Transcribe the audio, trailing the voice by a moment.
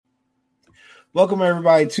Welcome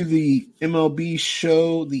everybody to the MLB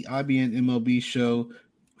show, the IBN MLB show,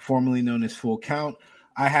 formerly known as Full Count.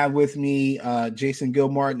 I have with me Jason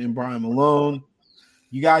Gilmartin and Brian Malone.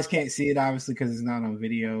 You guys can't see it obviously because it's not on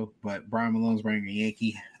video, but Brian Malone's wearing a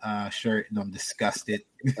Yankee shirt, and I'm disgusted.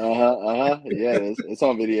 Yeah, it's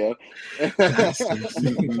on video.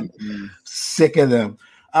 Sick of them.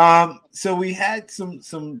 So we had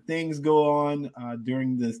some things go on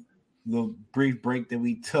during the brief break that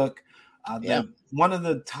we took. One of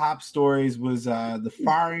the top stories was the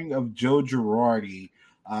firing of Joe Girardi,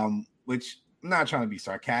 which I'm not trying to be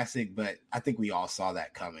sarcastic, but I think we all saw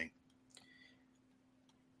that coming.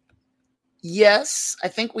 Yes, I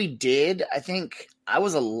think we did. I think I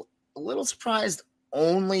was a little surprised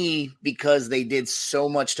only because they did so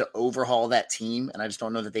much to overhaul that team. And I just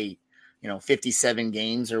don't know that they, 57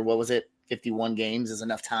 games or what was it? 51 games is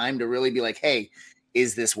enough time to really be like, hey,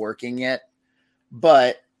 is this working yet?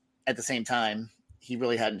 But at the same time, he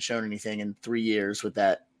really hadn't shown anything in 3 years with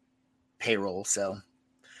that payroll. So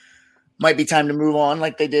might be time to move on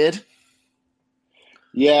like they did.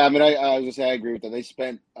 Yeah, I mean, I was gonna say I agree with that. They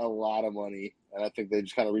spent a lot of money, and I think they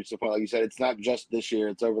just kind of reached the point, like you said, it's not just this year;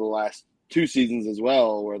 it's over the last 2 seasons as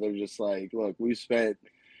well, where they're just like, look, we've spent,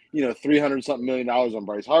 $300-something million on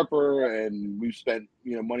Bryce Harper, and we've spent,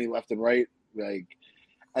 money left and right,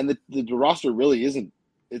 and the roster really isn't.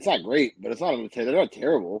 It's not great, but they're not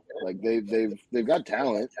terrible. Like they've got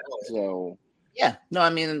talent, so yeah, no, I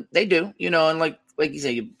mean they do, and like you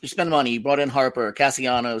say, you spend money. You brought in Harper,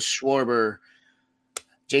 Castellanos, Schwarber.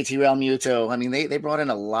 JT Realmuto. I mean, they brought in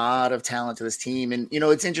a lot of talent to this team. And,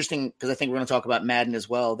 it's interesting because I think we're going to talk about Madden as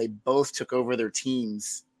well. They both took over their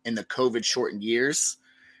teams in the COVID-shortened years.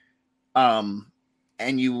 And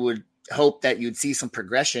you would hope that you'd see some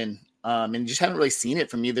progression. And you just haven't really seen it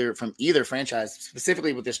from either franchise,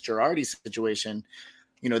 specifically with this Girardi situation.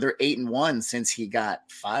 They're 8-1 since he got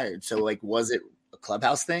fired. So, was it a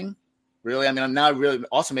clubhouse thing? Really? I mean, I'm now really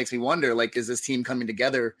also makes me wonder, is this team coming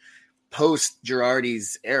together post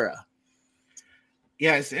Girardi's era?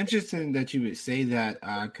 Yeah, it's interesting that you would say that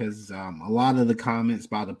because a lot of the comments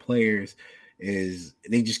by the players is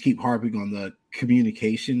they just keep harping on the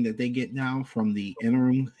communication that they get now from the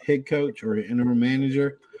interim head coach or interim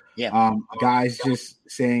manager. Yeah, guys just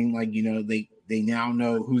saying they now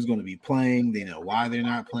know who's going to be playing, they know why they're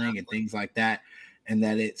not playing, and things like that, and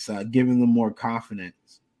that it's giving them more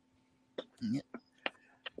confidence.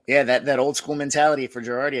 Yeah, that old school mentality for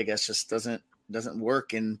Girardi, I guess, just doesn't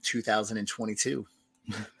work in 2022.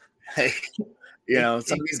 Some of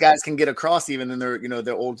these guys can get across even in their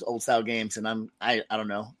their old style games, and I don't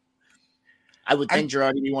know. I would think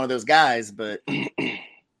Girardi would be one of those guys, but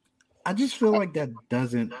I just feel like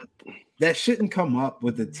that shouldn't come up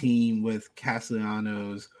with a team with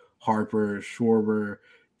Castellanos, Harper, Schwarber,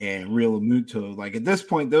 and Realmuto. Like at this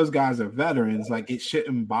point, those guys are veterans. Like it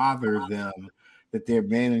shouldn't bother them that their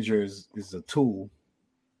manager is a tool.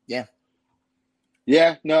 Yeah.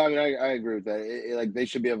 Yeah, no, I mean, I agree with that. They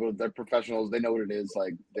should be able to, they're professionals. They know what it is.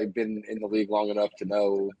 Like, they've been in the league long enough to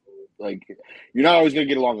know, you're not always going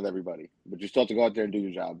to get along with everybody, but you still have to go out there and do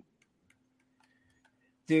your job.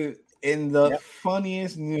 Dude, in the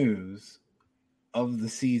funniest news of the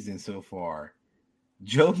season so far,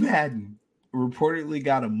 Joe Madden reportedly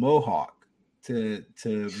got a mohawk to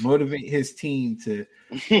motivate his team to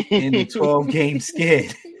end a 12-game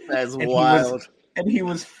skid. That's wild. He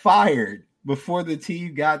was fired before the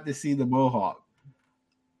team got to see the mohawk.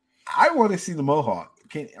 I want to see the mohawk.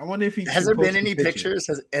 I wonder if he has there been any pictures?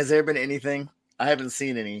 Has there been anything? I haven't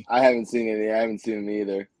seen any. I haven't seen any. I haven't seen them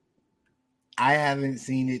either. I haven't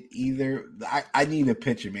seen it either. I need a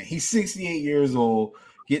picture, man. He's 68 years old,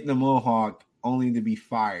 getting a mohawk only to be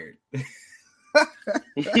fired.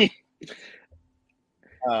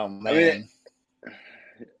 Oh man!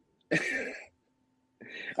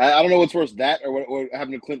 I don't know what's worse, that or what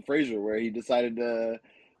happened to Clint Frazier, where he decided to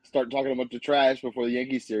start talking a bunch of trash before the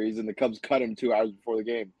Yankees series, and the Cubs cut him 2 hours before the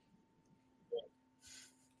game.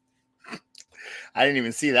 I didn't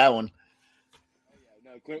even see that one.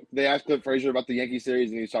 They asked Clint Frazier about the Yankee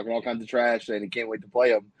series, and he was talking all kinds of trash, and he can't wait to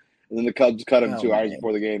play him. And then the Cubs cut him 2 hours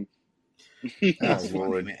before the game. That's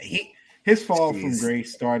funny, man. His fall from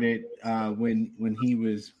grace started when he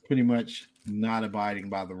was pretty much not abiding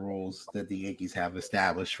by the rules that the Yankees have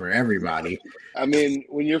established for everybody. I mean,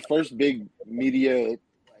 when your first big media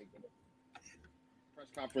press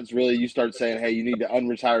conference, really, you start saying, "Hey, you need to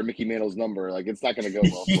unretire Mickey Mantle's number." It's not going to go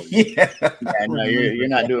well for you. No, you're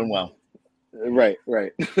not doing well. Right.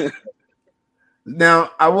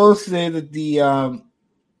 Now, I will say that the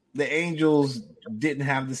Angels didn't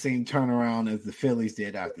have the same turnaround as the Phillies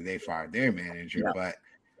did after they fired their manager, but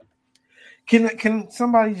Can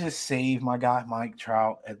somebody just save my guy Mike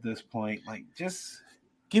Trout at this point? Like, just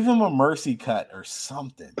give him a mercy cut or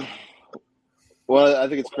something. Well, I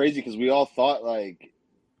think it's crazy because we all thought like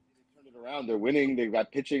they turned it around. They're winning. They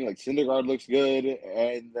got pitching. Like Syndergaard looks good,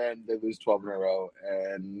 and then they lose 12 in a row,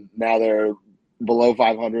 and now they're below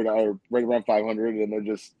 500 or right around 500, and they're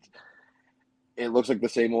just. It looks like the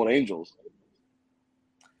same old Angels.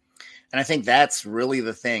 And I think that's really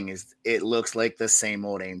the thing is it looks like the same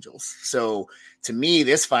old Angels. So to me,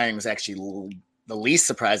 this firing was actually the least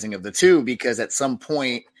surprising of the two because at some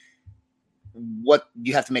point, what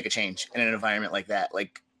you have to make a change in an environment like that.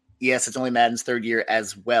 Like, yes, it's only Madden's third year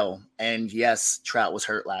as well. And yes, Trout was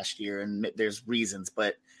hurt last year and there's reasons,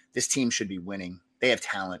 but this team should be winning. They have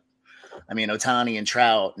talent. I mean, Ohtani and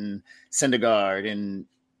Trout and Syndergaard and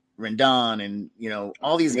Rendon and,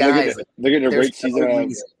 all these guys. They're getting a great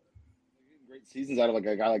season. Great seasons out of like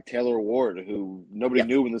a guy like Taylor Ward, who nobody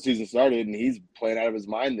knew when the season started, and he's playing out of his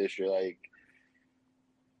mind this year. Like,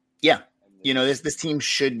 this team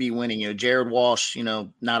should be winning. Jared Walsh,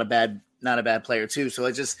 not a bad player too. So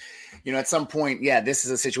it just, at some point, this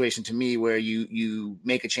is a situation to me where you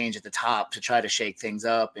make a change at the top to try to shake things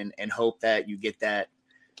up and hope that you get that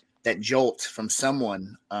jolt from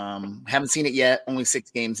someone. Haven't seen it yet, only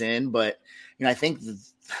 6 games in, but I think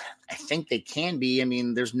they can be. I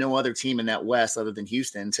mean, there's no other team in that West other than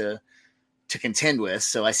Houston to contend with.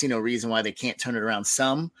 So I see no reason why they can't turn it around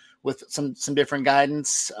some with some different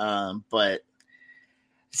guidance. But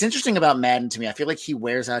it's interesting about Madden to me. I feel like he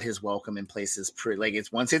wears out his welcome in places pretty like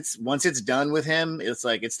it's once it's done with him, it's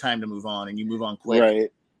like it's time to move on and you move on quick.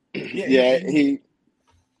 Right. He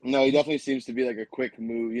definitely seems to be like a quick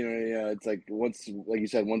move. It's like once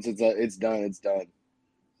it's done, it's done.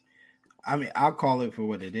 I mean, I'll call it for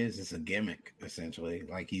what it is. It's a gimmick, essentially.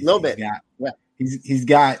 Like he's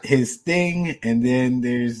got his thing, and then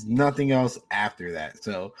there's nothing else after that.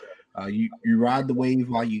 So you ride the wave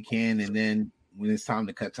while you can, and then when it's time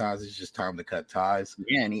to cut ties, it's just time to cut ties.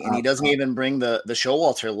 Yeah, and he doesn't even bring the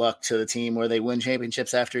Showalter luck to the team where they win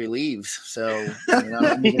championships after he leaves. So I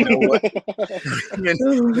don't even know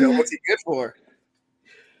what's he good for.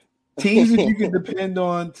 Teams that you can depend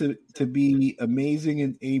on to be amazing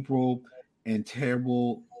in April and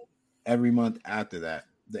terrible every month after that.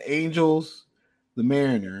 The Angels, the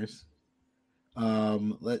Mariners,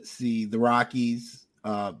 the Rockies,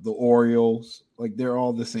 the Orioles, like they're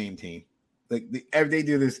all the same team. Like they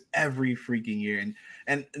do this every freaking year.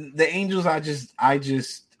 And the Angels I just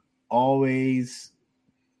always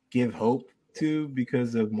give hope to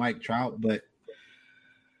because of Mike Trout, but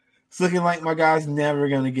it's looking like my guy's never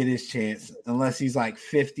going to get his chance unless he's like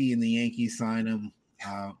 50 and the Yankees sign him.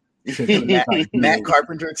 Matt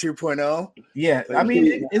Carpenter 2.0. Yeah, I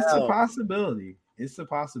mean, it's a possibility. It's a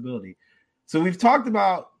possibility. So we've talked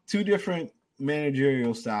about 2 different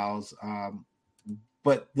managerial styles,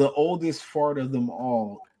 but the oldest fart of them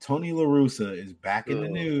all, Tony La Russa, is back in the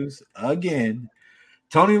news again.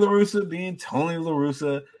 Tony La Russa being Tony La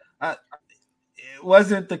Russa. It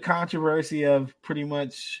wasn't the controversy of pretty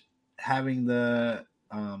much having the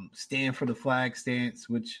stand for the flag stance,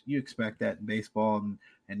 which you expect that in baseball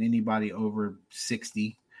and anybody over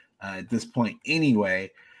 60 at this point anyway.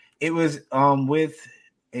 It was with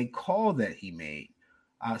a call that he made.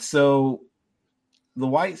 So the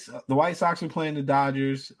White Sox were playing the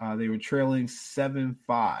Dodgers. They were trailing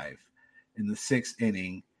 7-5 in the 6th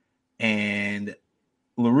inning, and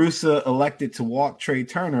La Russa elected to walk Trey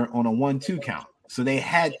Turner on a 1-2 count. So they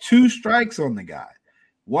had 2 strikes on the guy,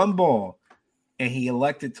 1 ball, and he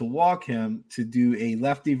elected to walk him to do a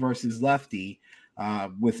lefty versus lefty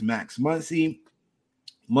with Max Muncy.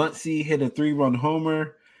 Muncy hit a 3-run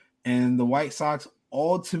homer, and the White Sox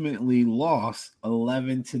ultimately lost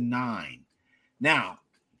 11-9. Now,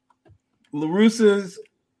 La Russa's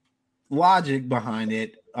logic behind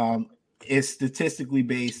it is statistically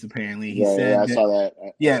based, apparently. He said I saw that.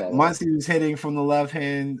 Muncy was hitting from the left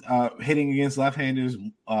hand, hitting against left-handers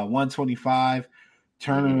 125.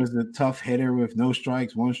 Turner is a tough hitter with no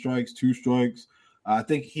strikes, 1 strike, 2 strikes. I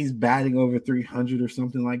think he's batting over 300 or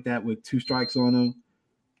something like that with 2 strikes on him.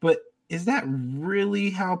 But is that really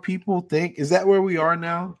how people think? Is that where we are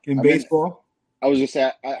now in baseball? I was just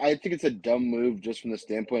saying, I think it's a dumb move just from the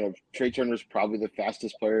standpoint of Trey Turner's probably the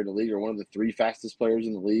fastest player in the league or one of the 3 fastest players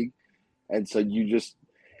in the league. And so you just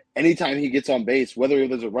 – anytime he gets on base, whether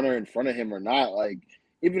there's a runner in front of him or not, like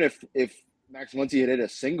even if Max Muncy had hit a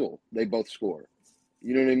single, they both score.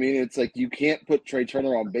 You know what I mean? It's like you can't put Trey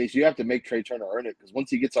Turner on base. You have to make Trey Turner earn it because once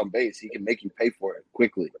he gets on base, he can make you pay for it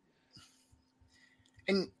quickly.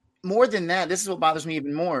 And more than that, this is what bothers me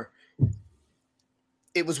even more.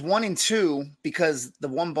 it was 1-2 because the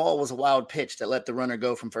one ball was a wild pitch that let the runner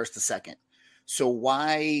go from first to second. So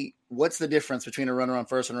what's the difference between a runner on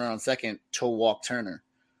first and a runner on second to walk Turner?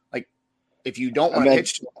 Like, if you don't want to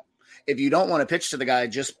pitch to the guy,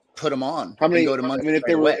 just put him on. How many? Go to Muncy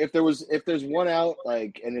if there's one out,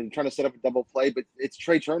 like, and then trying to set up a double play, but it's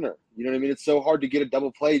Trey Turner. You know what I mean? It's so hard to get a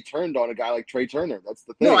double play turned on a guy like Trey Turner. That's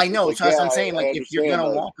the thing. No, I know. Like, so that's what I'm saying. Like, if you're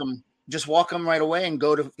gonna walk him, just walk him right away and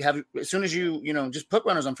go to have as soon as you just put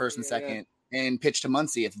runners on first and second and pitch to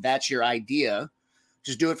Muncy. If that's your idea,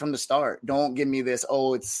 just do it from the start. Don't give me this.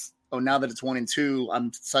 Now that it's 1-2,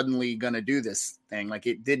 I'm suddenly gonna do this thing. Like,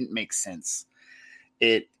 it didn't make sense.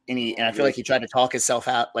 And I feel like he tried to talk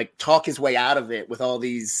his way out of it with all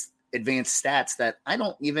these advanced stats that I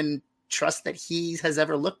don't even trust that he has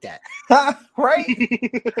ever looked at. Right?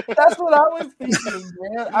 That's what I was thinking,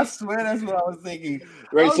 man. I swear that's what I was thinking.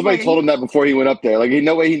 Right? Somebody told him that before he went up there. Like,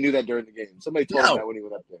 no way he knew that during the game. Somebody told him that when he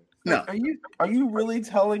went up there. No. Are you really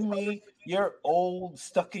telling me your old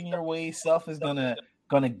stuck in your ways self is gonna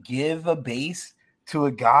give a base to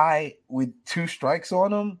a guy with 2 strikes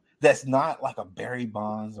on him? That's not like a Barry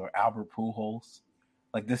Bonds or Albert Pujols.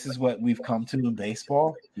 Like, this is what we've come to in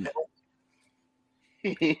baseball. No,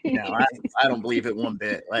 I don't believe it one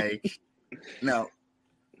bit. Like, no.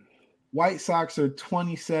 White Sox are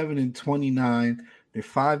 27-29. They're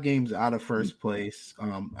 5 games out of first place.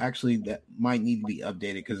 Actually, that might need to be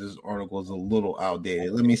updated because this article is a little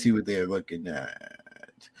outdated. Let me see what they're looking at.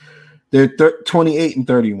 They're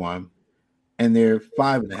 28-31. And they're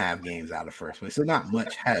 5.5 games out of first place. So not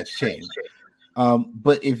much has changed.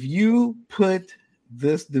 But if you put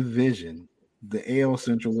this division, the AL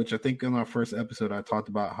Central, which I think in our first episode, I talked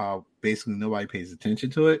about how basically nobody pays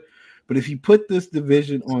attention to it. But if you put this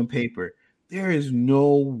division on paper, there is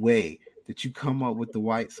no way that you come up with the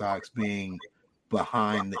White Sox being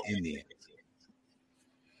behind the Indians.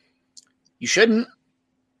 You shouldn't,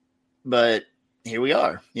 but here we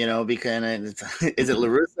are, because is it La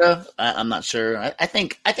Russa? I'm not sure. I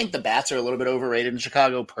think the bats are a little bit overrated in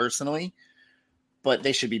Chicago personally, but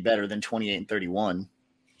they should be better than 28-31.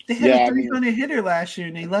 They had a 300 hitter last year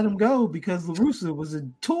and they let him go because La Russa was a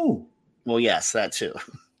tool. Well, yes, that too.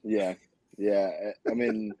 Yeah. I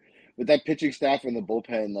mean, with that pitching staff and the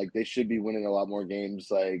bullpen, like, they should be winning a lot more games.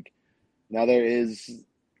 Like, now there is.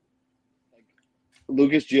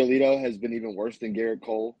 Lucas Giolito has been even worse than Garrett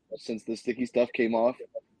Cole since the sticky stuff came off.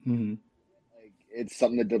 Mm-hmm. Like, it's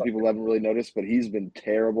something that people haven't really noticed, but he's been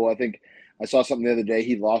terrible. I think I saw something the other day.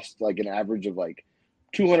 He lost like an average of like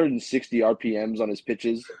 260 RPMs on his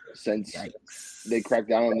pitches since they cracked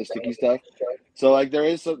down on the sticky stuff. So, like, there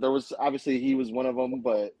was obviously he was one of them,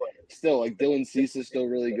 but still, like, Dylan Cease is still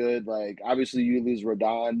really good. Like, obviously you lose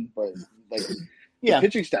Rodon, but like. The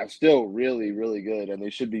pitching staff's still really, really good, and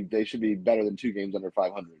they should be better than 2 games under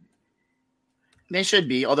 500. They should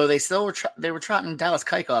be, although they were trotting Dallas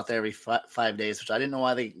Keuchel there every 5 days, which I didn't know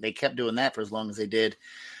why they kept doing that for as long as they did.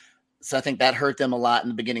 So I think that hurt them a lot in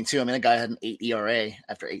the beginning too. I mean, the guy had an 8 ERA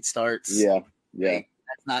after 8 starts. Yeah.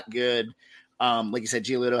 That's not good. Like you said,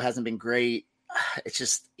 Giolito hasn't been great. It's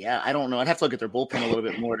just, I don't know. I'd have to look at their bullpen a little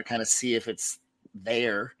bit more to kind of see if it's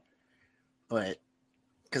there, but.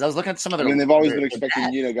 Because I was looking at some of their. I mean, they've always been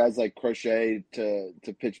expecting, guys like Crochet to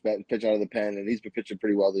pitch out of the pen, and he's been pitching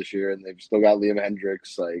pretty well this year. And they've still got Liam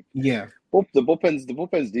Hendricks. Like, the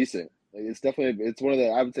bullpen's decent. Like, it's one of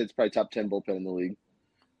the, I would say it's probably top 10 bullpen in the league.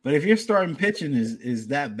 But if your starting pitching is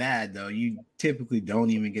that bad, though, you typically don't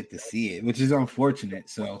even get to see it, which is unfortunate.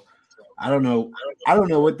 So I don't know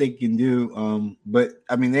what they can do. But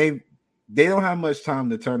I mean, they don't have much time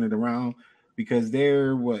to turn it around because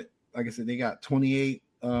they're like I said, they got 28.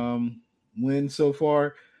 Wins so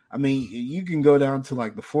far. I mean, you can go down to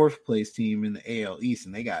like the 4th place team in the AL East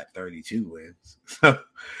and they got 32 wins.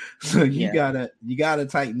 So you gotta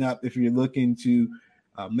tighten up if you're looking to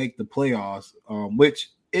make the playoffs,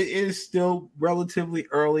 which it is still relatively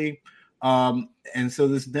early. And so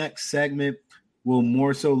this next segment will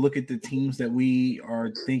more so look at the teams that we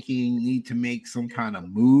are thinking need to make some kind of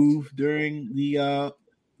move during the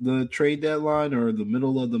trade deadline or the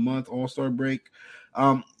middle of the month All-Star break.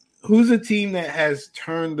 Who's a team that has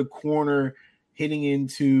turned the corner hitting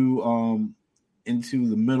into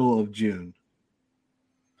the middle of June?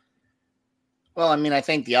 Well, I mean, I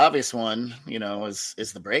think the obvious one,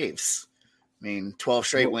 is the Braves. I mean, 12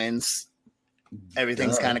 straight wins.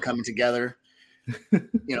 Everything's kind of coming together.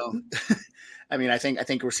 I mean, I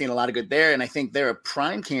think we're seeing a lot of good there, and I think they're a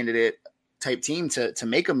prime candidate type team to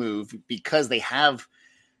make a move because they have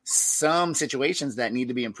some situations that need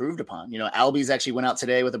to be improved upon. Albies actually went out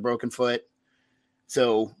today with a broken foot.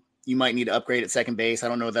 So you might need to upgrade at second base. I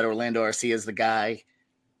don't know that Orlando Arcia is the guy.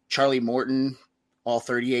 Charlie Morton, all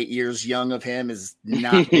 38 years young of him, has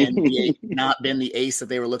not been the ace that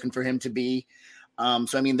they were looking for him to be.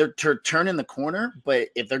 So, I mean, they're turning the corner, but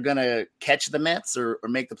if they're going to catch the Mets or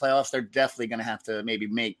make the playoffs, they're definitely going to have to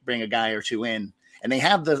maybe bring a guy or two in. And they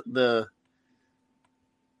have the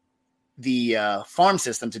farm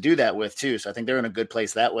system to do that with, too. So I think they're in a good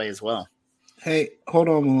place that way as well. Hey, hold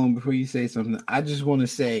on, Malone, before you say something. I just want to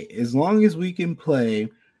say, as long as we can play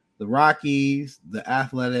the Rockies, the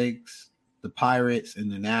Athletics, the Pirates,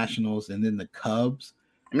 and the Nationals, and then the Cubs.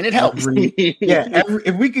 I mean, it helps.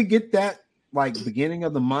 If we could get that, like, beginning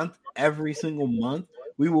of the month, every single month,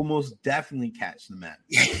 we will most definitely catch the Mets.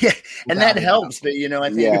 Yeah, and that helps. But,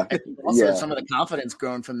 I think also some of the confidence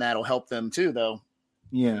growing from that will help them too, though.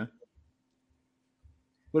 Yeah.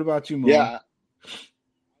 What about you, Malone? Yeah.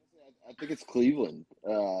 I think it's Cleveland.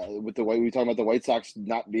 With the way we talk about the White Sox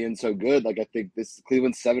not being so good, like I think this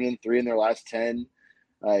Cleveland's 7-3 in their last 10.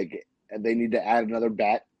 Like, and they need to add another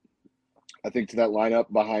bat, I think, to that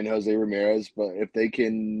lineup behind Jose Ramirez. But if they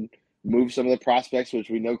can move some of the prospects, which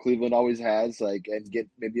we know Cleveland always has, like, and get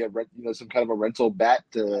maybe some kind of a rental bat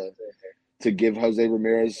to give Jose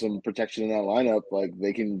Ramirez some protection in that lineup, like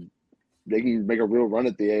they can make a real run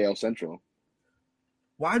at the AL Central.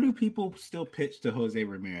 Why do people still pitch to Jose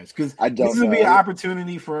Ramirez? Because this will be an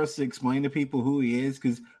opportunity for us to explain to people who he is.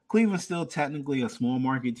 Because Cleveland's still technically a small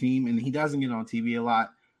market team, and he doesn't get on TV a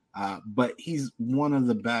lot. But he's one of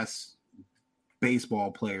the best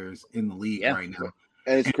baseball players in the league right now.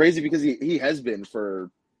 And it's crazy because he has been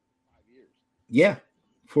for 5 years. Yeah,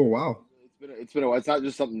 for a while. It's been a while. It's not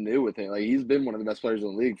just something new with him. Like, he's been one of the best players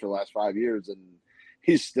in the league for the last 5 years, and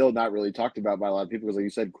he's still not really talked about by a lot of people because, like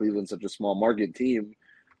you said, Cleveland's such a small market team,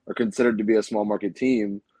 or considered to be a small market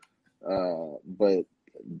team. But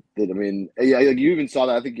I mean, yeah, like you even saw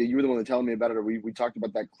that. I think you were the one that telling me about it. Or we talked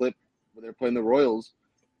about that clip where they're playing the Royals,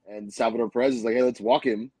 and Salvador Perez is like, "Hey, let's walk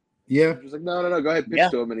him." Yeah, he was like, "No, go ahead, pitch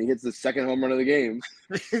to him," and he hits the second home run of the game.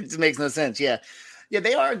 It makes no sense. Yeah,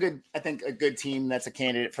 they are a good team. That's a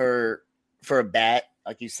candidate for a bat,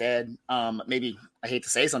 like you said. Maybe I hate to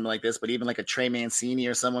say something like this, but even like a Trey Mancini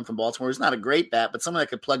or someone from Baltimore who's not a great bat, but someone that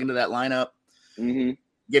could plug into that lineup. Mm-hmm.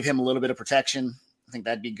 Give him a little bit of protection. I think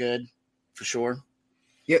that'd be good for sure.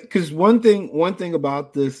 Yeah, because one thing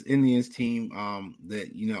about this Indians team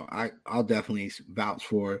that I'll definitely vouch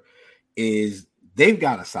for is they've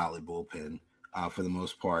got a solid bullpen for the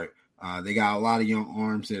most part. They got a lot of young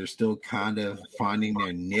arms that are still kind of finding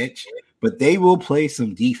their niche, but they will play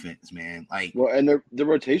some defense, man. Like, well, and their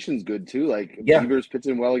rotation's good too. Like, Beaver's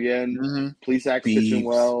pitching well again. Mm-hmm. Plesac's pitching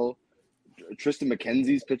well. Tristan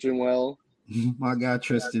McKenzie's pitching well. My God,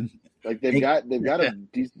 Tristan. Like they've got a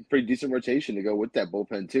pretty decent rotation to go with that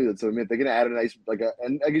bullpen too. So I mean, if they're gonna add a nice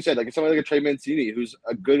and like you said, like somebody like a Trey Mancini who's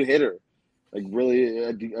a good hitter, like really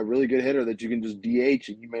a really good hitter that you can just DH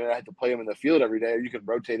and you may not have to play him in the field every day, or you can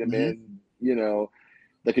rotate him in.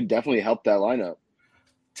 That could definitely help that lineup.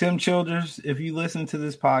 Tim Childers, if you listen to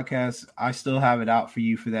this podcast, I still have it out for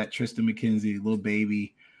you for that Tristan McKenzie little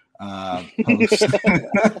baby post.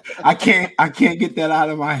 I can't get that out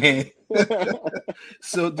of my head.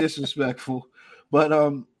 So disrespectful. But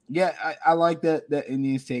I like that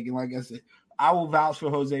Indians taking. Like I said, I will vouch for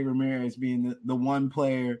Jose Ramirez being the one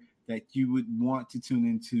player that you would want to tune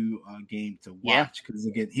into a game to watch, because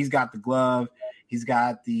again, he's got the glove, he's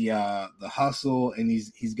got the hustle, and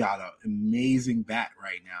he's got an amazing bat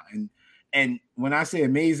right now. And when I say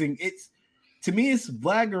amazing, to me, it's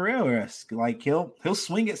Vlad Guerrero-esque. Like he'll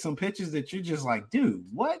swing at some pitches that you're just like, dude,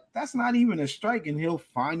 what? That's not even a strike, and he'll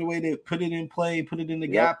find a way to put it in play, put it in the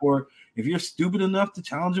gap. Or if you're stupid enough to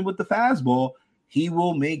challenge him with the fastball, he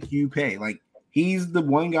will make you pay. Like, he's the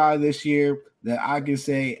one guy this year that I can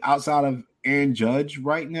say, outside of Aaron Judge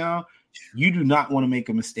right now, you do not want to make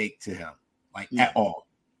a mistake to him, at all.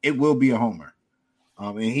 It will be a homer.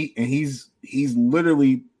 And he's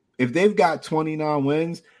literally, if they've got 29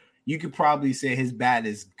 wins, you could probably say his bat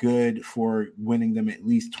is good for winning them at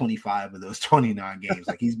least 25 of those 29 games.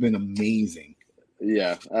 Like, he's been amazing.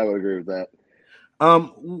 Yeah, I would agree with that.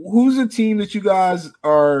 Who's a team that you guys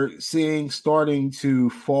are seeing starting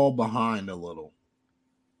to fall behind a little?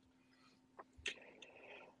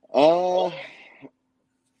 I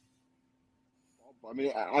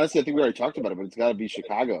mean, honestly, I think we already talked about it, but it's got to be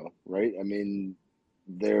Chicago, right? I mean,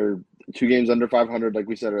 they're 2 games under 500, like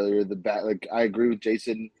we said earlier. The bat, like, I agree with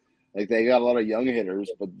Jason. Like, they got a lot of young hitters,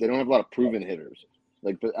 but they don't have a lot of proven hitters.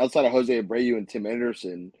 Like, but outside of Jose Abreu and Tim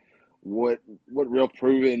Anderson, what real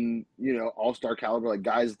proven, all-star caliber, like,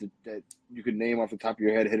 guys that you could name off the top of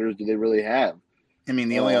your head hitters do they really have? I mean,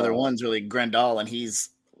 the only other one's really Grandal, and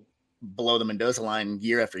he's below the Mendoza line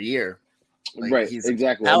year after year. Like, right, he's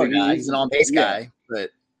exactly. a power guy. He's an on-base yeah. guy, but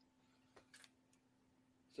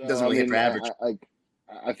doesn't really hit for average.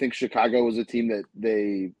 I think Chicago was a team that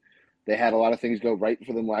they had a lot of things go right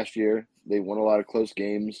for them last year. They won a lot of close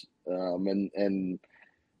games, and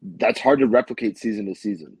that's hard to replicate season to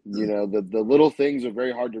season. You know, the little things are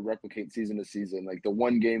very hard to replicate season to season. Like the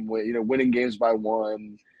one game win, you know, winning games by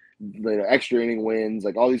one, the extra inning wins,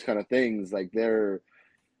 like all these kind of things. Like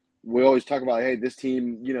we always talk about, hey, this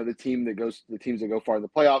team, you know, the teams that go far in the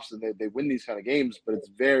playoffs and they win these kind of games, but it's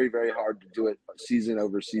very, very hard to do it season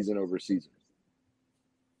over season over season.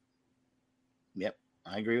 Yep,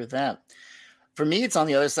 I agree with that. For me, it's on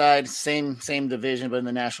the other side, same division, but in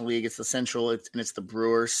the National League, it's the Central, and it's the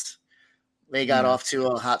Brewers. They got off to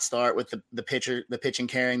a hot start with the pitching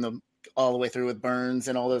carrying them all the way through with Burns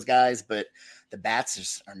and all those guys, but the bats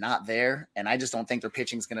just are not there, and I just don't think their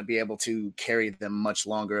pitching is going to be able to carry them much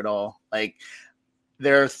longer at all. Like,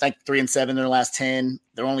 they're like 3-7 in their last 10.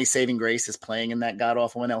 Their only saving grace is playing in that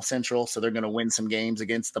god-awful NL Central, so they're going to win some games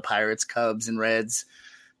against the Pirates, Cubs, and Reds.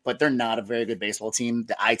 But they're not a very good baseball team.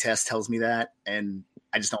 The eye test tells me that, and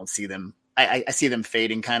I just don't see them. I see them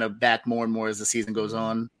fading kind of back more and more as the season goes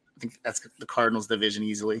on. I think that's the Cardinals division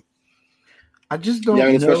easily. I just don't. Yeah, I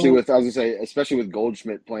mean, especially with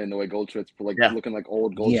Goldschmidt playing the way Goldschmidt's looking like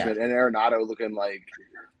old Goldschmidt, and Arenado looking like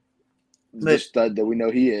the stud that we know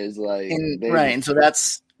he is. And so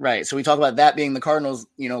that's right. So we talk about that being the Cardinals,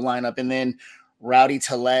 you know, lineup, and then Rowdy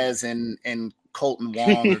Tellez and Colton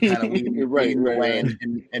Wong are kind of leading the way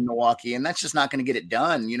in Milwaukee, and that's just not going to get it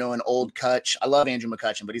done. You know, an old Kutch. I love Andrew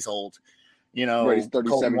McCutchen, but he's old. You know, he's 37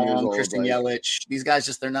 Colton Wong, years old. Christian Yelich. These guys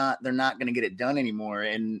just they're not going to get it done anymore,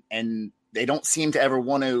 and they don't seem to ever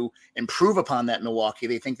want to improve upon that Milwaukee.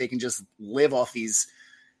 They think they can just live off these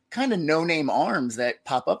kind of no-name arms that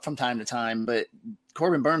pop up from time to time, but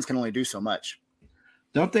Corbin Burns can only do so much.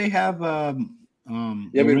 Don't they have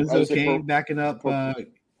Lorenzo Cain backing up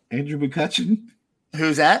Andrew McCutchen?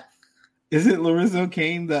 Who's that? Is it Lorenzo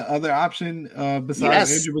Cain the other option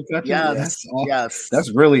besides Andrew McCutchen? Yes.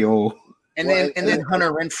 That's really old. And then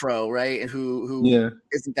Hunter Renfroe, right? Who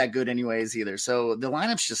isn't that good anyways either. So the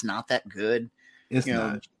lineup's just not that good. It's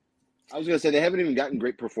not. I was going to say they haven't even gotten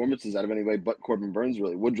great performances out of anybody but Corbin Burns,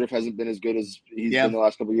 really. Woodruff hasn't been as good as he's been the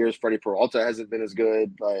last couple of years. Freddie Peralta hasn't been as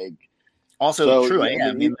good. True.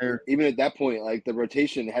 Even at that point, like the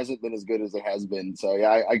rotation hasn't been as good as it has been. So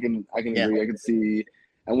I can agree. I can see,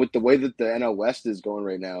 and with the way that the NL West is going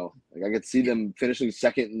right now, like I could see them finishing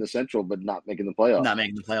second in the Central, but not making the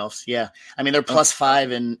playoffs. Yeah. I mean, they're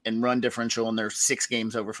 +5 in run differential, and they're 6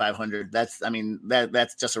 games over 500. That's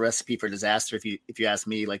just a recipe for disaster. If you ask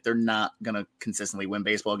me, like they're not going to consistently win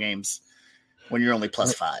baseball games when you're only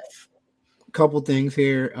 +5. Couple things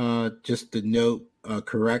here. Just to note,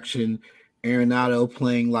 correction. Arenado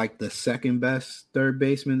playing like the second best third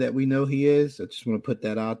baseman that we know he is. I just want to put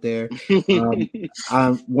that out there.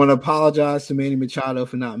 I want to apologize to Manny Machado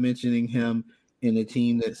for not mentioning him in a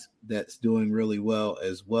team that's doing really well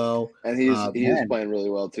as well. And he is playing really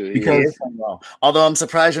well too. Although I'm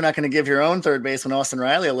surprised you're not going to give your own third baseman Austin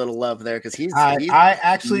Riley a little love there because he's I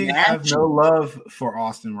actually have no love for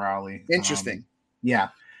Austin Riley. Interesting.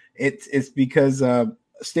 It's because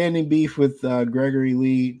standing beef with Gregory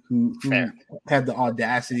Lee, who had the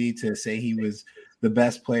audacity to say he was the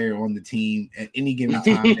best player on the team at any given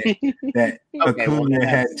time that Acuna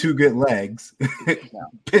had 2 good legs.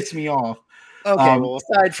 Pissed me off. Okay,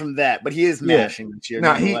 aside from that, but he is mashing this year.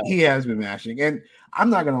 No, he has been mashing. And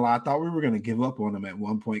I'm not going to lie, I thought we were going to give up on him at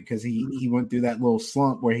one point because he went through that little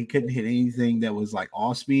slump where he couldn't hit anything that was like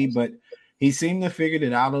off speed, but he seemed to figure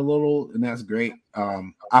it out a little, and that's great.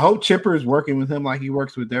 I hope Chipper is working with him like he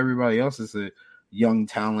works with everybody else as a young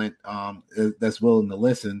talent that's willing to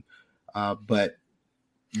listen. But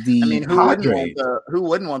who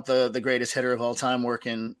wouldn't want the greatest hitter of all time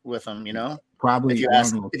working with him? You know, probably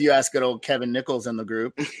if you ask good old Kevin Nichols in the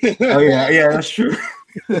group. Oh yeah, that's true.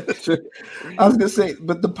 That's true. I was gonna say,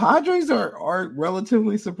 but the Padres are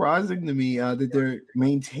relatively surprising to me that they're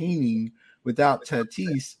maintaining without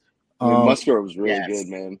Tatis. Musgrove's really good,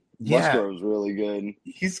 man. Musgrove's really good.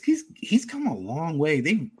 He's come a long way.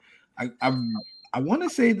 I want to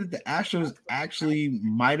say that the Astros actually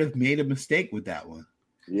might have made a mistake with that one.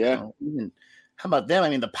 Yeah. How about them? I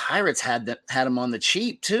mean, the Pirates had him on the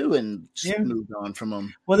cheap too, and just moved on from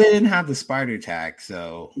him. Well, they didn't have the spider tag,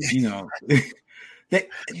 so you know.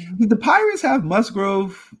 The Pirates have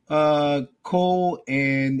Musgrove, Cole,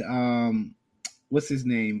 and what's his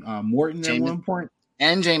name? Morton at one point.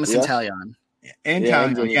 And Jameson Taillon. And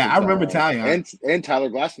Taillon. Yeah, I remember Taillon. And Tyler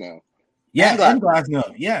Glasnow. Yeah, and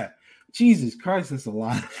Glasnow. Yeah. Jesus Christ, that's a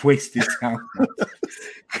lot of wasted talent.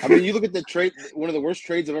 I mean, you look at the trade. One of the worst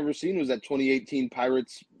trades I've ever seen was that 2018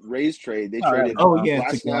 Pirates Rays trade. They traded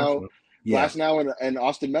Glasnow and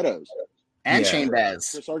Austin Meadows and Shane Baz,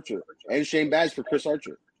 Chris Archer, and Shane Baz for Chris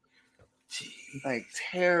Archer. Like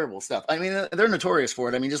terrible stuff. I mean, they're notorious for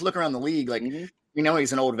it. I mean, just look around the league. Like, you know,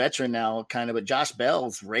 he's an old veteran now, kind of, but Josh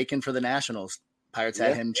Bell's raking for the Nationals. Pirates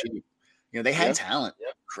had him cheap. You know, they had talent,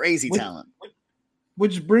 crazy talent.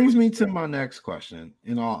 Which brings me to my next question,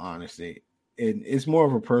 in all honesty. And it's more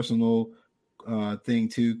of a personal thing,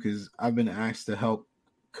 too, because I've been asked to help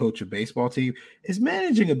coach a baseball team. Is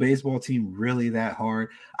managing a baseball team really that hard?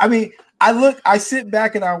 I mean, I sit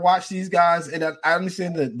back and I watch these guys, and I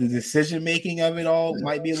understand the decision making of it all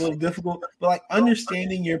might be a little difficult, but like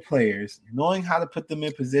understanding your players, knowing how to put them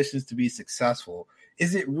in positions to be successful,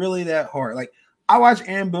 is it really that hard? Like, I watch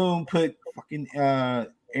Aaron Boone put fucking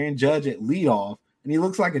Aaron Judge at leadoff, and he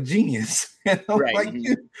looks like a genius. And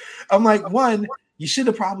I'm like, one, you should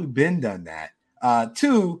have probably been done that.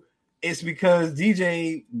 Two, it's because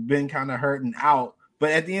DJ been kind of hurting out.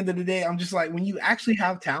 But at the end of the day, I'm just like, when you actually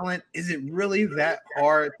have talent, is it really that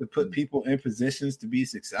hard to put people in positions to be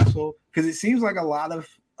successful? Because it seems like a lot of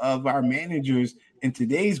our managers in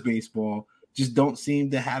today's baseball just don't seem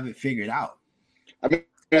to have it figured out. I mean,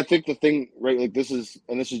 I think the thing, right, like this is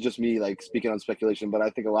just me like speaking on speculation, but I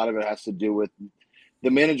think a lot of it has to do with the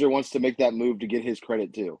manager wants to make that move to get his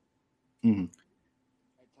credit too. Mm-hmm.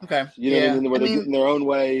 Okay. You know what I mean? Where they get in their own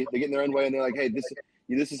way, and they're like, hey,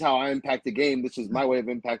 this is how I impact the game. This is my way of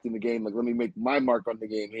impacting the game. Like, let me make my mark on the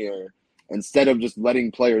game here instead of just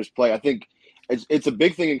letting players play. I think it's a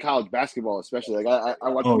big thing in college basketball, especially. Like I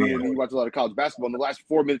watch you watch a lot of college basketball, and the last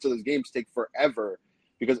 4 minutes of those games take forever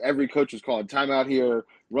because every coach is calling timeout here,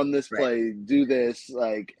 run this play, do this.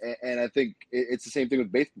 Like, and I think it's the same thing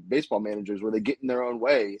with baseball managers where they get in their own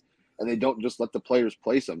way and they don't just let the players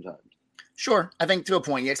play sometimes. Sure. I think to a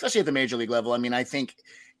point, especially at the major league level. I mean, I think,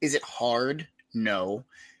 is it hard? No.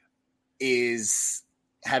 Is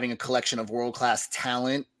having a collection of world-class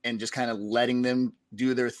talent and just kind of letting them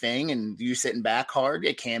do their thing and you sitting back hard?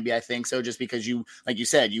 It can be, I think so, just because you, like you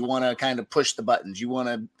said, you want to kind of push the buttons. You want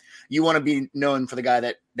to be known for the guy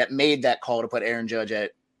that made that call to put Aaron Judge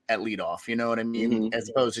at leadoff. You know what I mean? As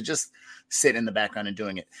opposed to just sitting in the background and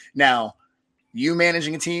doing it. Now, you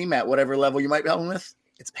managing a team at whatever level you might be helping with,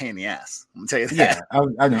 it's a pain in the ass. I'm gonna tell you that. Yeah,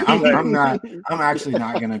 I know. I'm actually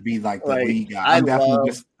not gonna be like the league guy. I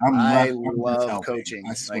love coaching.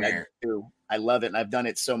 I swear. I love it, and I've done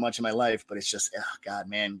it so much in my life. But it's just, oh God,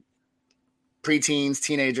 man. Preteens,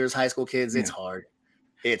 teenagers, high school kids. It's hard.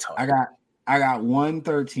 It's hard. I got one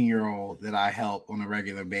 13-year-old that I help on a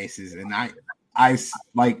regular basis, and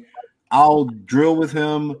I'll drill with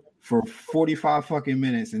him for 45 fucking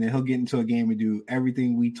minutes, and then he'll get into a game and do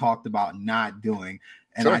everything we talked about not doing.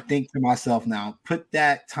 And I think to myself now, put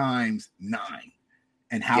that times 9.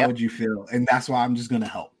 And how would you feel? And that's why I'm just going to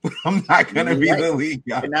help. I'm not going to be the league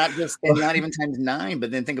guy. And not even times 9,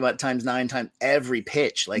 but then think about times 9 times every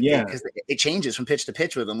pitch. Like, because it changes from pitch to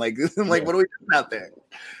pitch with them. Like, what are we doing out there?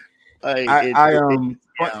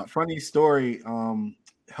 Funny story,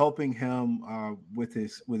 helping him with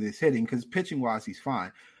his hitting, because pitching wise, he's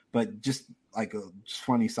fine. But just like a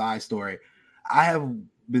funny side story, I have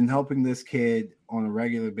been helping this kid on a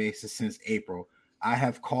regular basis since April. I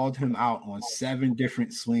have called him out on 7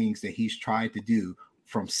 different swings that he's tried to do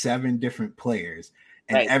from 7 different players.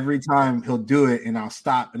 And every time he'll do it and I'll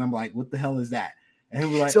stop and I'm like, what the hell is that? And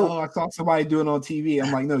he'll be like, I saw somebody do it on TV.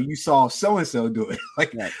 I'm like, no, you saw so-and-so do it.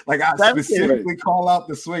 like I specifically call out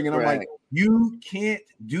the swing and I'm like, you can't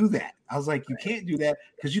do that. I was like, you can't do that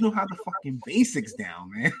because you don't have the fucking basics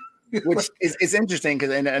down, man. Which is interesting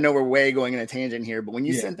because I know we're way going in a tangent here, but when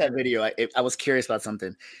you sent that video, I was curious about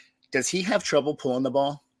something. Does he have trouble pulling the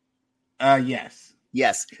ball? Yes.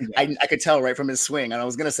 Yes. I could tell right from his swing. And I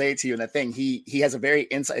was going to say it to you in that thing. He has a very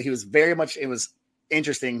insight. He was very much, it was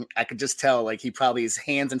interesting. I could just tell like he probably his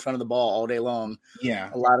hands in front of the ball all day long. Yeah.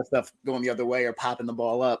 A lot of stuff going the other way or popping the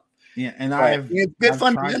ball up. Yeah. And I've good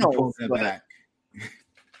fundamentals. Back.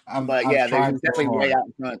 But there's definitely way out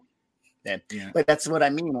in front. But that's what I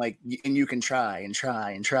mean. Like, and you can try and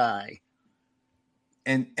try and try.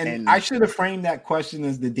 And I should have framed that question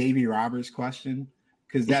as the Davey Roberts question,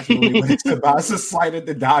 because that's really what it's about. It's a slight at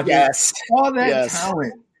the Dodgers. Yes. All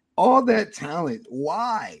that talent.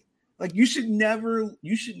 Why? Like, you should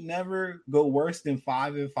never go worse than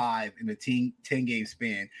 5-5 in a 10-game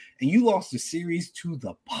span. And you lost the series to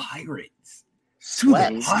the Pirates.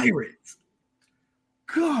 The Pirates.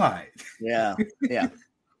 God. Yeah. Yeah.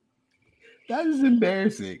 That is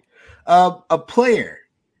embarrassing. A player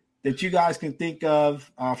that you guys can think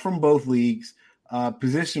of from both leagues,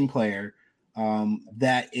 position player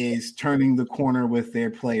that is turning the corner with their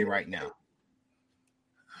play right now?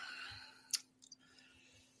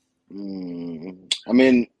 I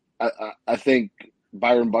mean, I think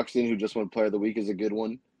Byron Buxton, who just won Player of the Week, is a good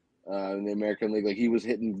one in the American League. Like, he was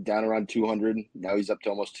hitting down around 200. Now he's up to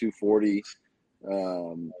almost 240.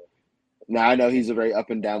 Now, I know he's a very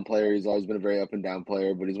up and down player. He's always been a very up and down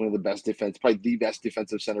player, but he's one of the best probably the best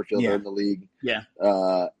defensive center fielder in the league. Yeah.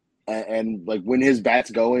 And like, when his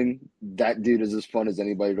bat's going, that dude is as fun as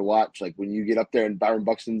anybody to watch. Like, when you get up there and Byron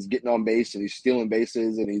Buxton's getting on base and he's stealing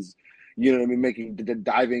bases and he's, you know what I mean, making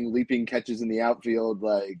diving, leaping catches in the outfield,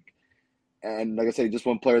 and like I said, he just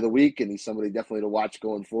won Player of the Week, and he's somebody definitely to watch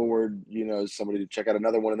going forward. You know, somebody to check out,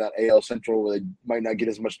 another one in that AL Central where they might not get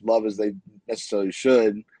as much love as they necessarily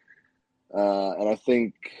should. And I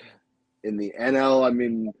think in the NL, I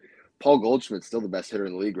mean, Paul Goldschmidt's still the best hitter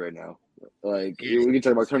in the league right now. Like, we can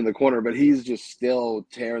talk about turning the corner, but he's just still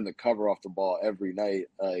tearing the cover off the ball every night.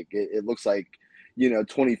 Like, it looks like,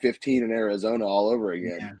 2015 in Arizona all over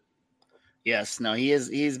again. Yeah. Yes, no,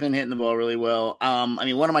 he's been hitting the ball really well. I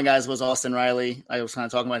mean, one of my guys was Austin Riley. I was kind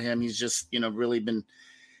of talking about him. He's just, really been,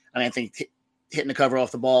 I think hitting the cover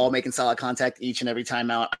off the ball, making solid contact each and every time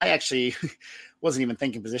out. I actually wasn't even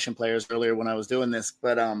thinking position players earlier when I was doing this,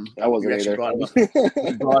 but I wasn't either.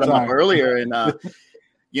 brought him up earlier, and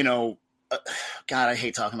God, I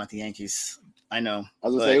hate talking about the Yankees. I know. I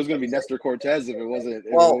was gonna say it was gonna be Nestor Cortez if it wasn't.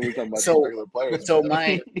 We were talking about regular players.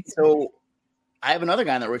 So I have another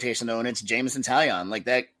guy in that rotation though, and it's Jameson Taillon.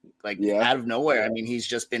 Out of nowhere. I mean, he's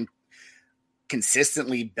just been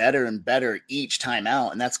consistently better and better each time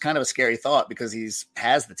out, and that's kind of a scary thought because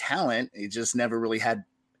has the talent. He just never really had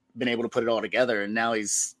been able to put it all together, and now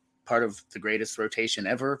he's part of the greatest rotation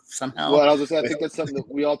ever somehow. Well, I was gonna say, I think that's something that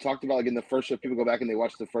we all talked about. Like, in the first show, people go back and they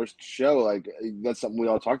watch the first show. Like, that's something we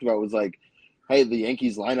all talked about. Was like, hey, the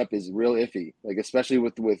Yankees lineup is real iffy. Like, especially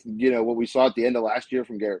with what we saw at the end of last year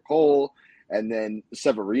from Garrett Cole. And then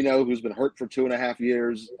Severino, who's been hurt for 2.5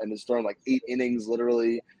 years and is throwing 8 innings,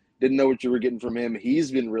 literally. Didn't know what you were getting from him.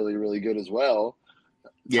 He's been really, really good as well.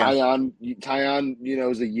 Yeah. Taillon,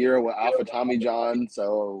 is a year with Alpha Tommy John,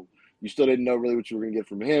 so you still didn't know really what you were going to get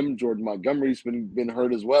from him. Jordan Montgomery's been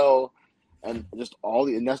hurt as well. And just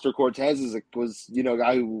Nestor Cortez was a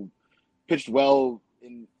guy who pitched well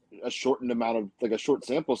in a shortened amount of, a short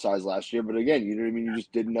sample size last year. But again, you know what I mean? You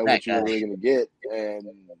just didn't know what you were really going to get. And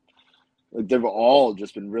they've all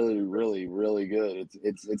just been really, really, really good.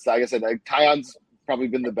 It's like I said, Taillon's probably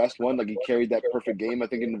been the best one. Like, he carried that perfect game, I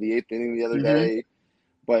think, into the 8th inning the other day.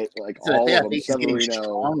 But all of them, he's getting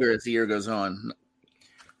stronger as the year goes on.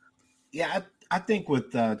 Yeah, I think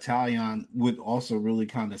with Taillon would also really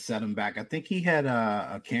kind of set him back. I think he had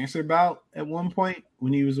a cancer bout at one point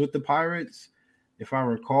when he was with the Pirates, if I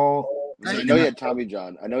recall. I know he had Tommy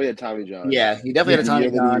John. Yeah, he definitely had a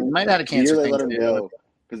Tommy John. He might have had a cancer thing. They let him go.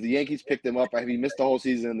 Because the Yankees picked him up. He missed the whole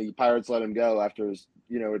season. The Pirates let him go after his,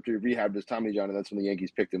 after he rehabbed his Tommy John, and that's when the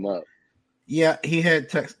Yankees picked him up. Yeah, he had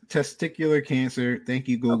testicular cancer. Thank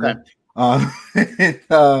you, Google. Okay.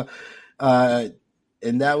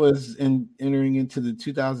 And that was entering into the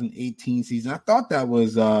 2018 season. I thought that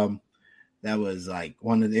was like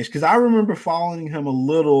one of the issues, because I remember following him a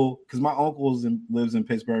little because my uncle lives in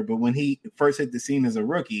Pittsburgh. But when he first hit the scene as a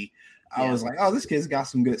rookie, I was like, oh, this kid's got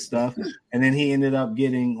some good stuff. And then he ended up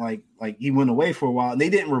getting like he went away for a while. And they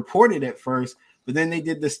didn't report it at first, but then they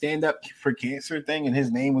did the stand up for cancer thing, and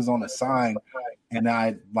his name was on a sign. And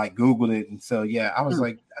I Googled it. And so, yeah, I was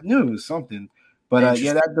like, I knew it was something. But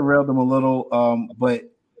that derailed them a little.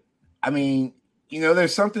 But I mean,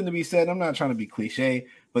 there's something to be said. I'm not trying to be cliche,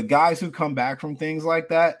 but guys who come back from things like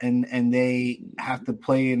that and they have to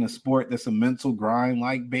play in a sport that's a mental grind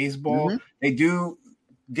like baseball, they do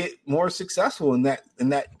get more successful in that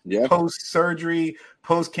post-surgery,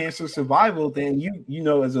 post-cancer survival thing.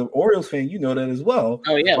 You as an Orioles fan, you know that as well.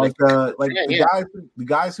 Oh yeah, the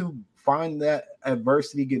guys who find that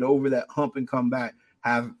adversity, get over that hump, and come back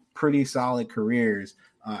have pretty solid careers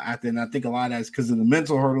after. And I think a lot of that's because of the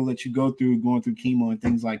mental hurdle that you go through, going through chemo and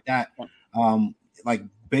things like that.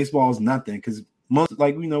 Baseball is nothing, because most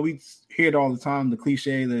we hear it all the time, the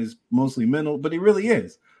cliche that is mostly mental, but it really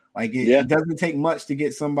is. It doesn't take much to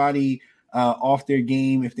get somebody off their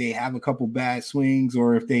game if they have a couple bad swings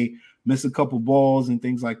or if they miss a couple balls and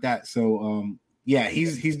things like that. So,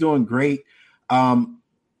 he's doing great.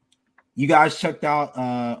 You guys checked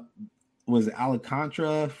out was it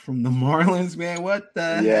Alcantara from the Marlins, man? What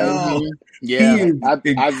the hell? Yeah, I've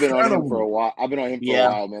been on him for a while.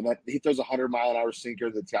 Man. He throws a 100-mile-an-hour sinker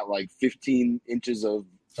that's got 15 inches of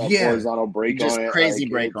horizontal break on it. Crazy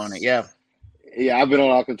break on it. Yeah. Yeah, I've been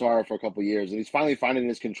on Alcantara for a couple of years, and he's finally finding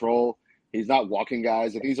his control. He's not walking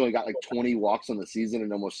guys. I think he's only got like 20 walks on the season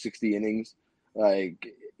and almost 60 innings.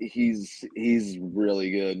 Like he's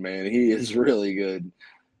really good, man. He is really good.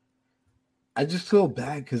 I just feel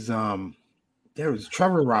bad because there was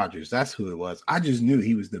Trevor Rogers. That's who it was. I just knew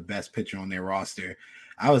he was the best pitcher on their roster.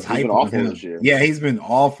 I was hyped on him this year. Yeah, he's been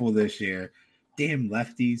awful this year. Damn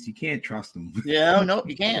lefties, you can't trust them. Yeah, no,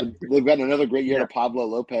 you can't. They've gotten another great year to Pablo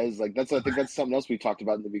Lopez. Like I think that's something else we talked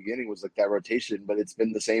about in the beginning was like that rotation, but it's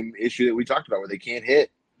been the same issue that we talked about where they can't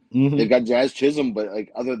hit. Mm-hmm. They've got Jazz Chisholm, but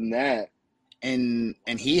like other than that, and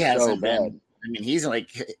he hasn't been. I mean, he's like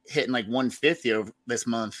hitting like 150 over this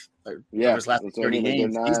month. Over his last 30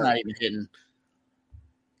 games, he's not even hitting.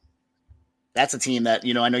 That's a team that,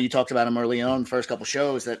 I know you talked about them early on, first couple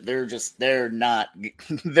shows, that they're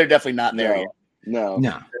definitely not there yet. No,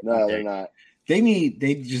 they're not.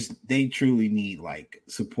 They truly need like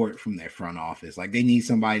support from their front office. Like they need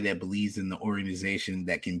somebody that believes in the organization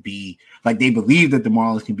that can be like, they believe that the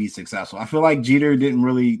Marlins can be successful. I feel like Jeter didn't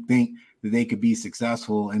really think that they could be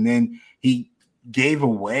successful. And then he gave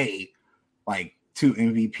away like 2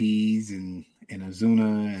 MVPs and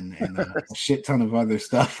Ozuna and a shit ton of other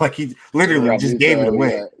stuff. Like he literally just gave it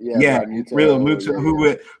away.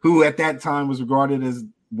 Realmuto, who at that time was regarded as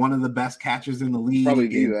one of the best catchers in the league. Probably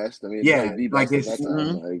the best. I mean, like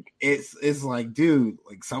it's like, dude,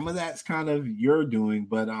 like some of that's kind of your doing,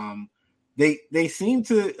 but they seem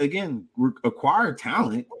to again acquire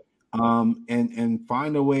talent and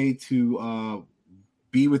find a way to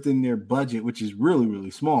be within their budget, which is really,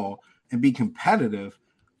 really small, and be competitive.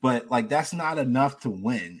 But like that's not enough to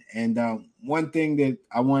win. And one thing that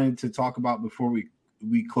I wanted to talk about before we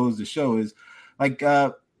close the show is like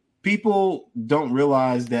people don't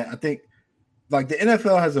realize that I think like the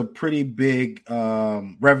NFL has a pretty big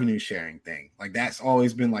revenue sharing thing. Like that's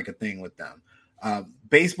always been like a thing with them.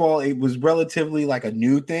 Baseball, it was relatively like a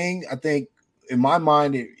new thing. I think in my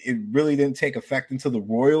mind, it really didn't take effect until the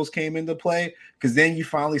Royals came into play, because then you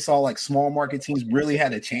finally saw like small market teams really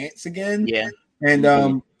had a chance again. Yeah. And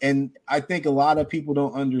I think a lot of people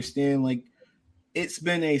don't understand, like, it's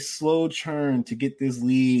been a slow churn to get this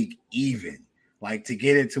league even, like to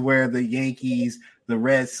get it to where the Yankees, the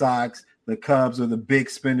Red Sox, the Cubs, or the big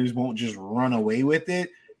spenders won't just run away with it.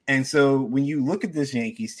 And so when you look at this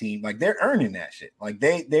Yankees team, like they're earning that shit. Like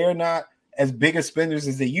they're not as big of spenders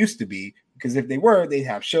as they used to be, because if they were, they'd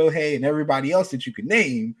have Shohei and everybody else that you could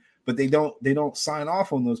name, but they don't sign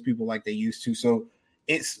off on those people like they used to. So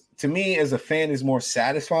it's, to me as a fan, is more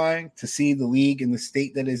satisfying to see the league in the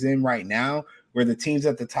state that is in right now, where the teams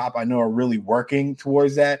at the top I know are really working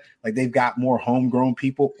towards that. Like they've got more homegrown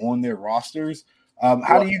people on their rosters.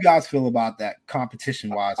 How do you guys feel about that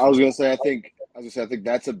competition wise? I was gonna say I think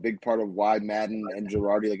that's a big part of why Madden and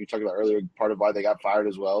Girardi, like you talked about earlier, part of why they got fired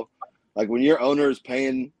as well. Like when your owner is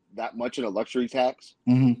paying that much in a luxury tax,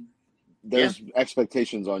 there's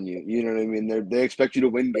expectations on you. You know what I mean? They expect you to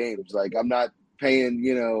win games. Like I'm not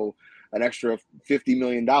paying, an extra $50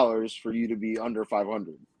 million for you to be under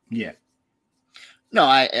 500. Yeah. No,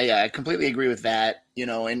 I completely agree with that.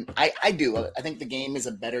 And I do. I think the game is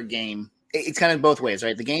a better game. It's kind of both ways,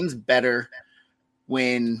 right? The game's better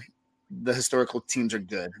when the historical teams are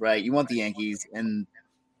good, right? You want the Yankees and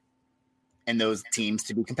those teams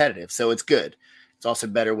to be competitive. So it's good. It's also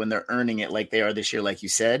better when they're earning it like they are this year, like you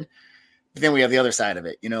said. But then we have the other side of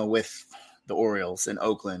it, with the Orioles and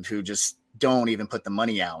Oakland, who just don't even put the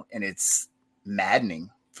money out. And it's maddening,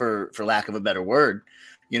 for lack of a better word,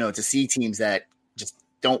 to see teams that just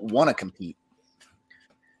don't want to compete.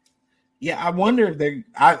 Yeah, I wonder if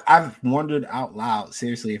I've wondered out loud,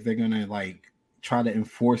 seriously, if they're going to like try to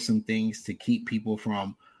enforce some things to keep people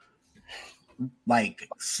from like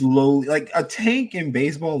slowly, like a tank in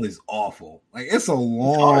baseball is awful. Like it's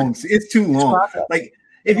too long. Like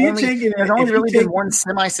if you're taking, there's only really been one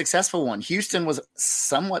semi-successful one. Houston was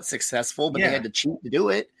somewhat successful, but they had to cheat to do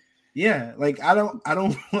it. Yeah, like I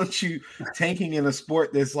don't want you tanking in a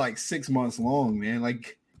sport that's like 6 months long, man.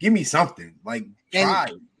 Like give me something. Like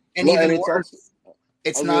try. And even worse,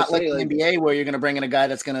 it's not like the NBA where you're going to bring in a guy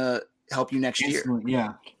that's going to help you next year.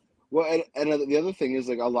 Yeah. Well, and the other thing is,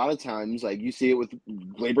 like, a lot of times, like, you see it with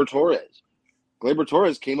Gleyber Torres. Gleyber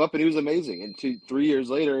Torres came up and he was amazing. And 3 years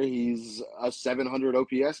later, he's a 700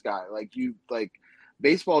 OPS guy. Like,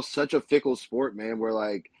 baseball's such a fickle sport, man, where,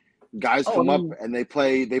 like, guys come up and they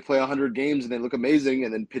play 100 games and they look amazing,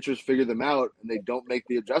 and then pitchers figure them out and they don't make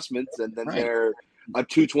the adjustments, and then they're a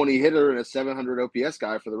 220 hitter and a 700 OPS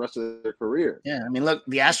guy for the rest of their career. Yeah, I mean, look,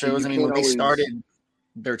 the Astros, when they started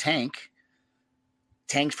their tanked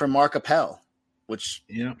for Mark Appel, which,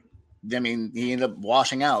 I mean, he ended up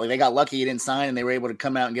washing out. Like, they got lucky he didn't sign, and they were able to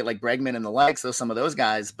come out and get like Bregman and the likes of some of those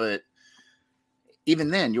guys. But even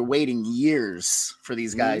then, you're waiting years for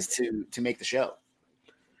these guys to make the show.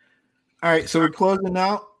 All right, so we're closing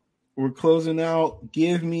out.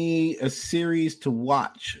 Give me a series to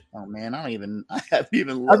watch. Oh man, I haven't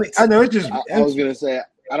even looked. I know it's just. I was gonna say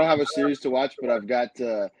I don't have a series to watch, but I've got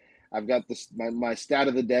this my stat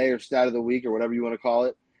of the day or stat of the week or whatever you want to call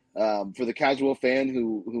it. For the casual fan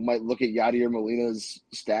who might look at Yadier Molina's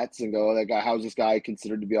stats and go, "Oh, that guy, how's this guy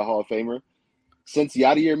considered to be a Hall of Famer?" Since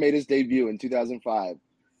Yadier made his debut in 2005,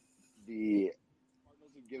 the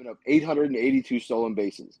Cardinals have given up 882 stolen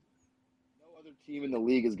bases. No other team in the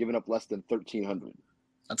league has given up less than 1,300.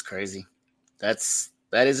 That's crazy. That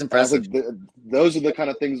is impressive. Those are the kind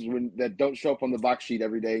of things that don't show up on the box sheet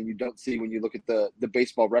every day, and you don't see when you look at the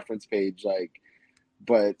baseball reference page.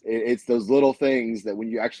 But it's those little things that when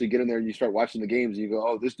you actually get in there and you start watching the games, and you go,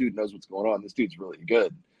 "Oh, this dude knows what's going on. This dude's really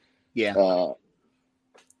good." Yeah.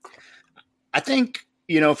 I think,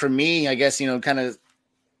 for me, I guess, kind of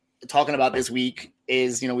talking about this week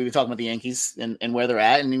is, we've been talking about the Yankees and where they're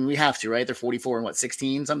at. And we have to, right? They're 44 and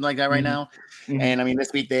 16, something like that right now. Mm-hmm. And I mean,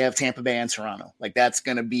 this week they have Tampa Bay and Toronto. Like that's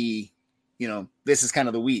going to be, this is kind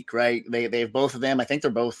of the week, right? They have both of them. I think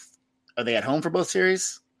are they at home for both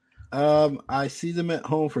series? I see them at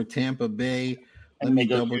home for Tampa Bay. Let me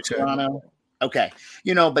double check. Toronto. Okay.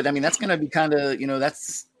 But I mean, that's going to be kind of,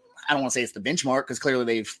 that's, I don't want to say it's the benchmark because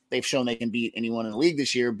clearly they've shown they can beat anyone in the league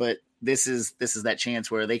this year, but this is that chance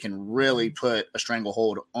where they can really put a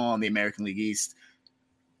stranglehold on the American League East.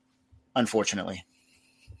 Unfortunately.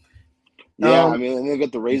 Yeah, I mean, and they've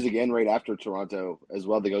got the Rays again right after Toronto as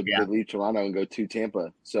well. They leave Toronto and go to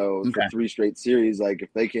Tampa. So for 3 straight series, like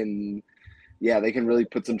if they can, they can really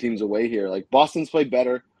put some teams away here. Like Boston's played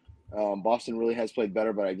better. Boston really has played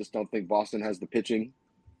better, but I just don't think Boston has the pitching.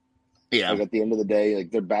 Yeah. Like at the end of the day,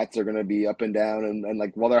 like their bats are going to be up and down, and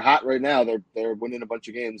like while they're hot right now, they're winning a bunch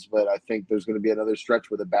of games. But I think there's going to be another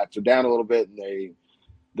stretch where the bats are down a little bit, and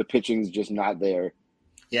the pitching's just not there.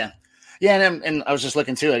 Yeah, and I was just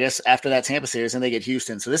looking too. I guess after that Tampa series, and they get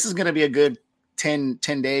Houston, so this is going to be a good 10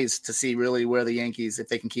 days to see really where the Yankees, if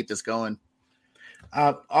they can keep this going.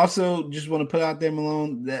 Also, just want to put out there,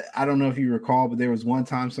 Malone, that I don't know if you recall, but there was one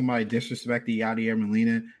time somebody disrespected Yadier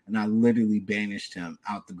Molina, and I literally banished him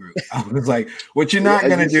out the group. I was like, "What you're not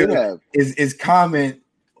going to do is comment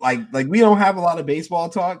like we don't have a lot of baseball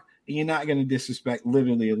talk, and you're not going to disrespect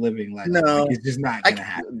literally a living legend. No, it's just not going to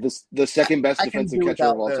happen." The second best defensive catcher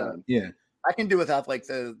of all time. Yeah. I can do without like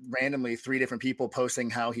the randomly 3 different people posting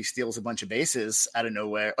how he steals a bunch of bases out of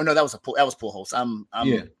nowhere. Oh no, that was Pujols. I'm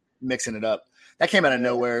mixing it up. That came out of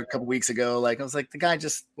nowhere a couple weeks ago. Like I was like, the guy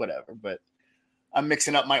just whatever. But I'm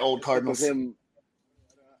mixing up my old Cardinals. Him,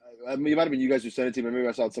 I mean, it might have been you guys who sent it to me. Maybe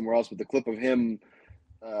I saw it somewhere else. But the clip of him,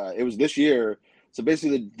 it was this year. So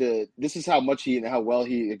basically, this is how much he and how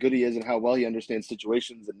good he is and how well he understands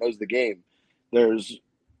situations and knows the game. There's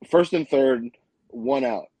first and third, 1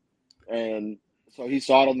 out, and so he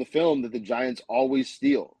saw it on the film that the Giants always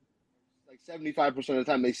steal. Like 75% of the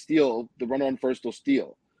time, they steal. The runner on first will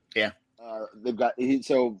steal. Yeah.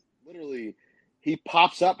 So literally he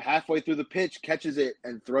pops up halfway through the pitch, catches it,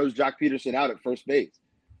 and throws Jock Peterson out at first base.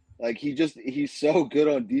 Like he's so good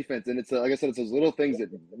on defense, and it's like I said, it's those little things that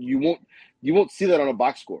you won't see that on a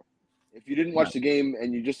box score. If you didn't watch the game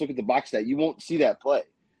and you just look at the box stat, you won't see that play.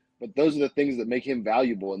 But those are the things that make him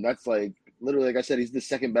valuable, and that's like literally, like I said, he's the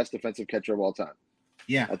second best defensive catcher of all time.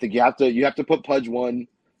 Yeah, I think you have to put Pudge 1,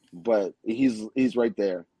 but he's right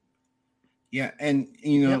there. Yeah, and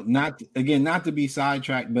not to be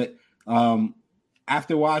sidetracked, but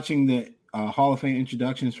after watching the Hall of Fame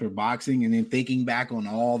introductions for boxing and then thinking back on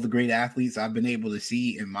all the great athletes I've been able to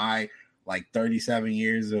see in my 37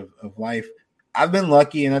 years of life, I've been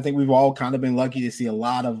lucky, and I think we've all kind of been lucky to see a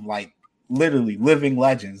lot of literally living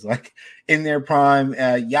legends in their prime.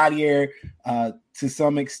 Yadier, to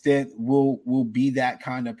some extent, will be that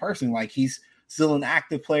kind of person. He's still an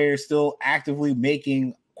active player, still actively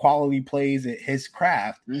making quality plays at his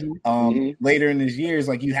craft. Later in his years,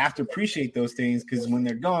 you have to appreciate those things, because when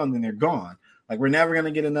they're gone, then they're gone. We're never going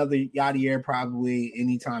to get another Yadier probably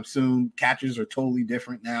anytime soon. Catchers are totally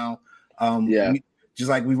different now.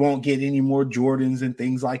 We won't get any more Jordans and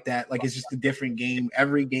things like that. It's just a different game.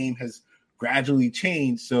 Every game has gradually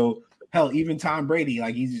changed. So hell, even Tom Brady,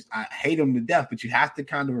 I hate him to death, but you have to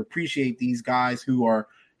kind of appreciate these guys who are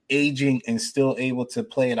aging and still able to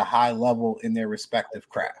play at a high level in their respective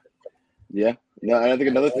craft. Yeah. No, and I think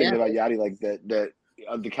another thing about Yadi, that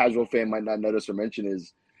the casual fan might not notice or mention,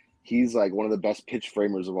 is he's one of the best pitch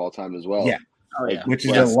framers of all time as well. Yeah. Which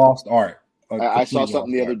is a lost art. I saw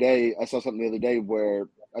something the other day. Where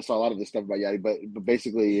I saw a lot of this stuff about Yadi, but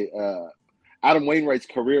basically Adam Wainwright's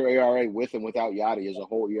career ERA with and without Yadi is a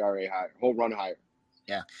whole ERA higher, whole run higher.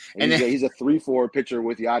 Yeah, and he's a 3.4 pitcher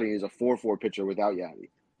with Yadi. He's a 4.4 pitcher without Yadi.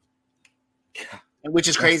 Which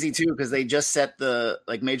is crazy too, because they just set the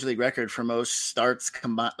major league record for most starts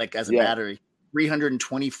combined, as a battery,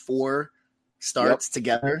 324 starts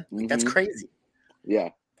together. Mm-hmm. That's crazy. Yeah,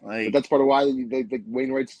 but that's part of why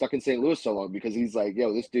Wainwright's stuck in St. Louis so long, because he's like,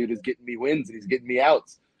 yo, this dude is getting me wins and he's getting me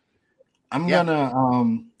outs. I'm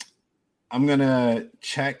gonna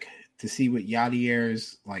check to see what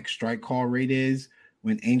Yadier's strike call rate is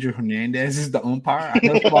when Angel Hernandez is the umpire. I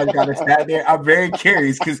know somebody got a stat there. I'm very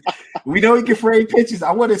curious because we know he can frame pitches.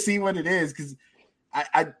 I want to see what it is because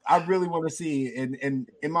I really want to see. And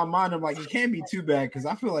in my mind, I'm like, it can't be too bad because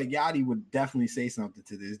I feel like Yadi would definitely say something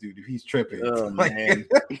to this dude if he's tripping. Oh, man.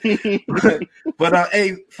 but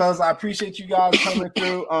hey, fellas, I appreciate you guys coming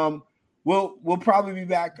through. We'll probably be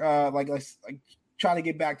back. Trying to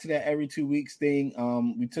get back to that every 2 weeks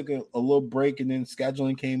thing. We took a little break and then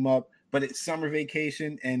scheduling came up. But it's summer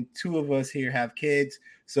vacation, and 2 of us here have kids,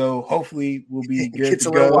 so hopefully we'll be good it's to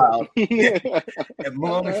a go. little wild. And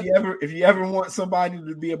Mom, if you ever want somebody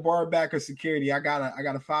to be a bar back or security, I got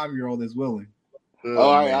a 5-year-old that's willing.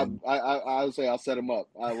 All right, I'll say I'll set him up.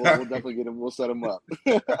 We'll definitely get him. We'll set him up.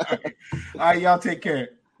 All right, y'all take care.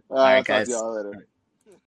 All right, guys. Talk to y'all later.